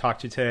to talk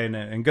to you today,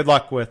 and good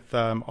luck with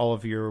all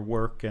of your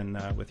work and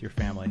with your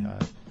family.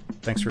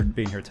 Thanks for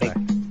being here today.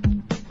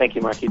 Thank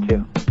you, Mark. You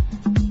too.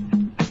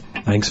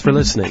 Thanks for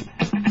listening.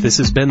 This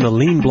has been the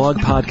Lean Blog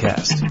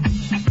Podcast.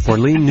 For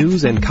Lean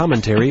news and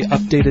commentary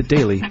updated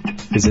daily,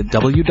 visit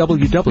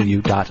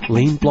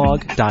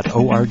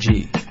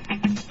www.leanblog.org.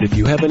 If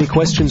you have any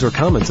questions or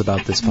comments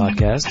about this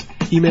podcast,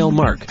 email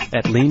Mark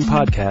at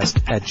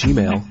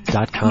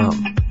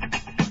leanpodcast@gmail.com.